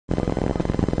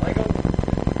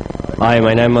Hi,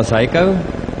 my name is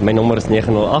Heiko. My nummer is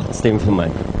 908, stem vir my.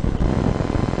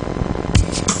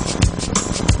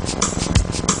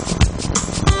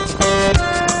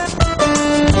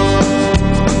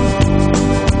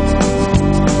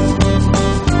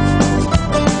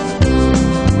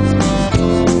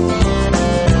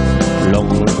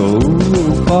 Long ago,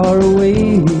 far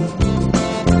away,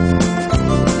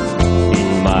 in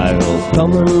my old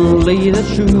common leather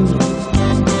shoes,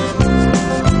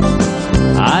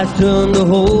 I turned the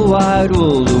whole wide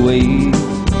world away,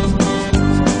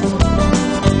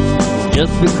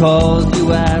 just because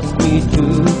you asked me to.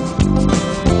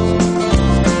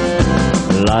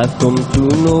 Life comes to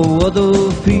no other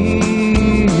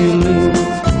feeling,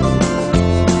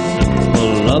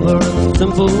 simple lover and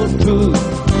simple truth.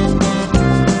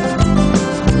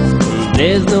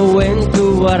 There's no end to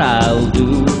what I'll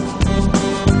do,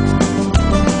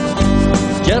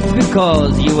 just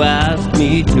because you asked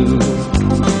me to.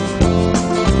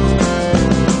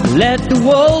 Let the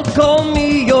world call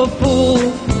me your fool,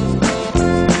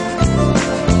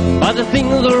 but the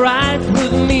things are right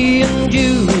with me and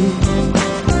you.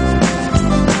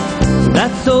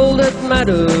 That's all that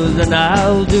matters, and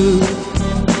I'll do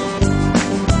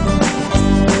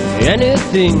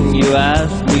anything you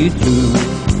ask me to.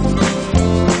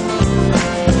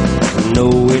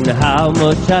 Knowing how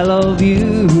much I love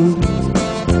you,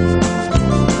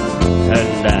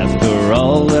 and after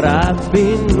all that I've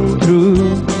been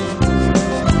through,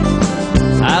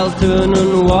 I'll turn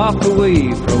and walk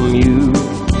away from you,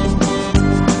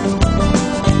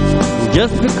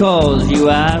 just because you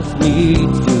asked me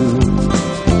to.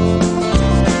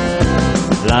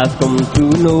 Life comes to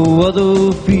no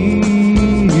other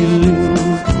feeling,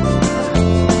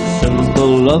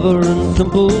 simple lover and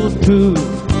simple truth.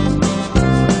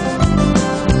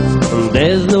 And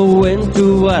there's no end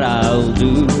to what I'll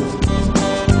do,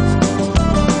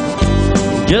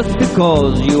 just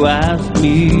because you asked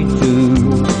me to.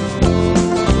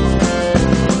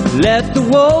 Let the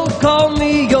world call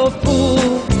me your fool,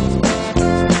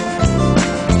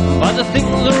 but the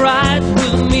things are right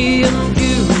with me and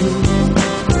you.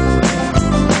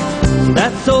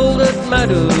 That's all that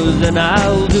matters, and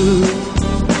I'll do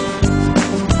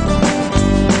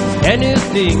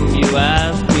anything you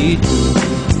ask me to.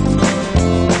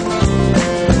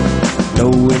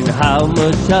 Knowing how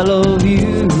much I love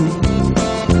you,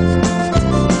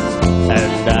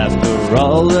 and after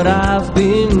all that I've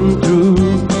been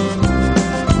through,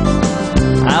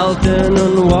 I'll turn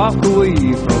and walk away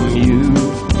from you,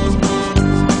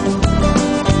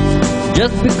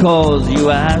 just because you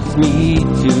asked me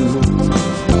to.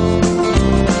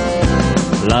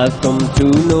 Life comes to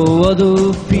no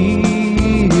other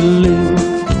feeling,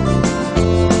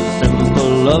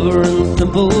 simple lover and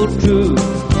simple truth.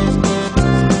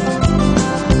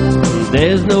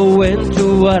 There's no end to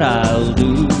what I'll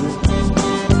do,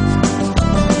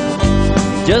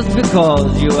 just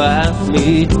because you asked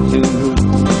me to.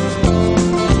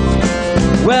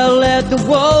 Well, let the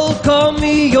world call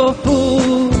me your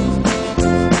fool,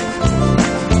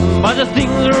 but the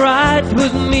things are right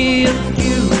with me and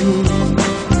you.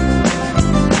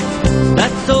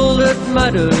 That's all that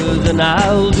matters, and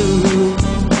I'll do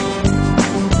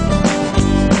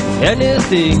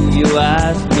anything you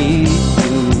ask me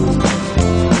to.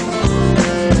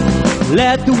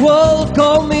 Let the world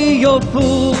call me your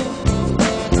fool,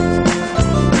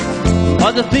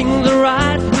 but the things are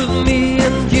right with me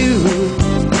and you.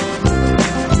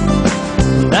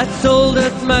 That's all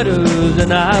that matters,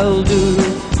 and I'll do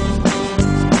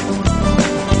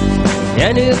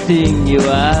anything you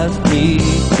ask me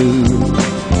to.